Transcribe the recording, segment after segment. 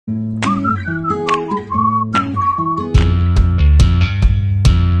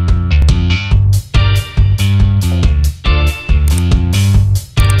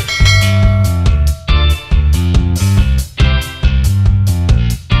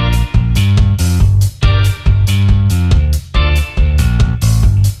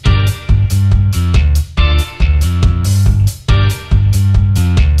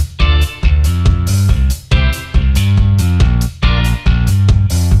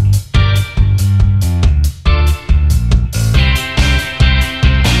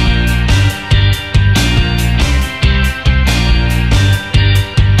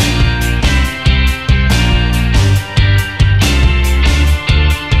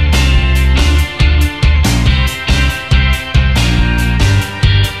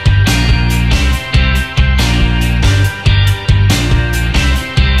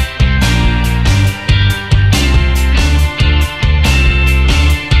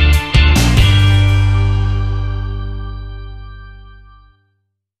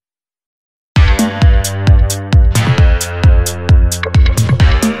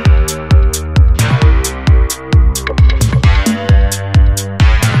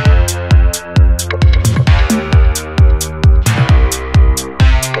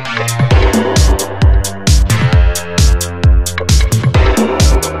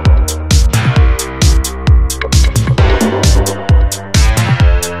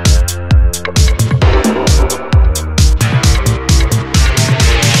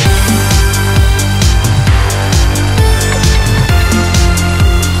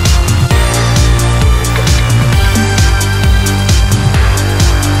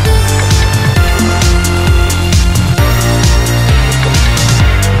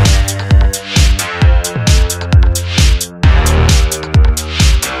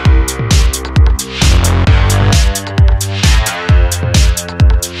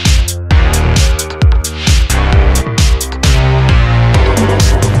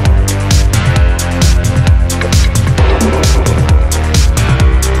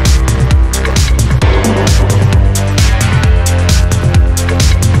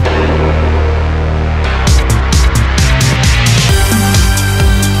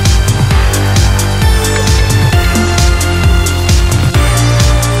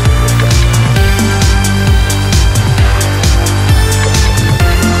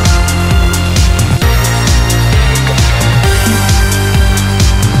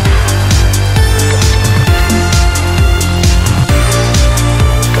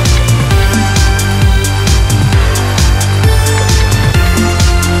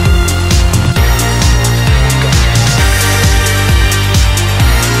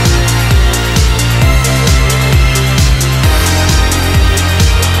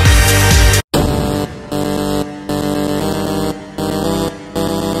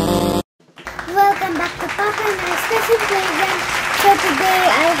discussing playground. So today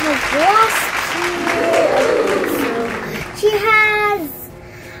I have WASP here. So she has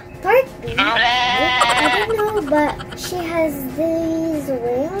part B. I don't know, but she has these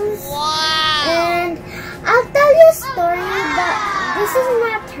wings. Wow! And I'll tell you a story, but this is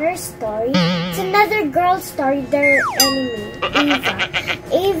not her story. It's another girl's story. Their enemy, Ava.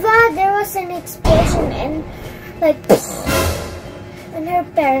 Ava, there was an explosion and and her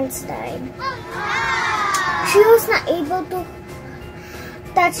parents died. She was not able to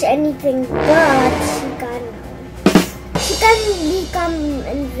touch anything, but she can become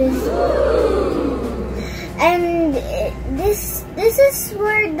invisible. And this is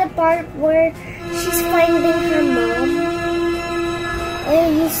where the part where she's finding her mom.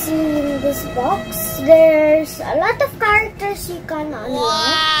 And you see in this box, there's a lot of characters you can unlock.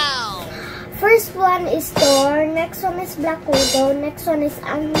 Wow! First one is Thor, next one is Black Widow, next one is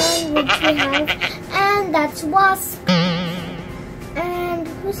Ant-Man, which we have, and that's WASP. And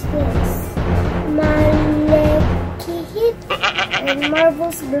who's this? Malekith and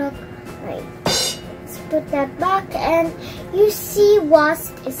Marvel's Block. Right. Let's put that back, and you see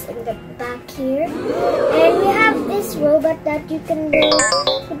WASP is in the back here. And we have this robot that you can do.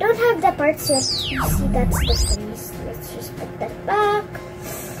 We don't have the parts yet. You see that's the face. Let's just put that back.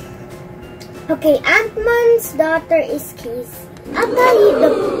 Okay, Ant-Man's daughter is Casey. I'll tell you the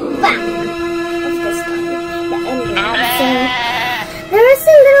back of the story, the ending. So, there was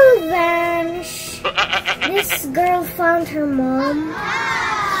a little vanish. This girl found her mom.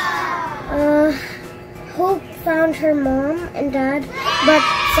 Hope found her mom and dad, but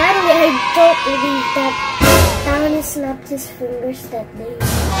sadly I don't believe that Downey snapped his fingers that day.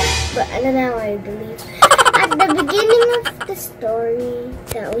 But now I believe. At the beginning of the story,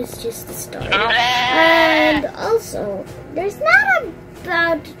 that was just the story. And also, there's not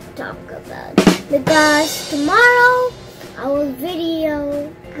about to talk about because tomorrow I will video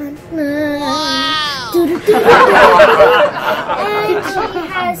Ant-Man. Wow. And she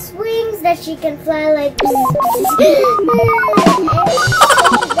has wings that she can fly like this.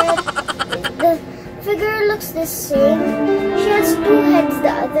 And the figure looks the same. She has two heads,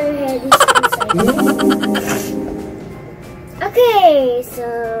 the other head is inside. Okay,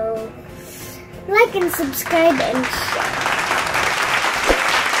 so like and subscribe and share.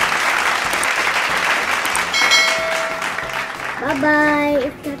 Bye bye.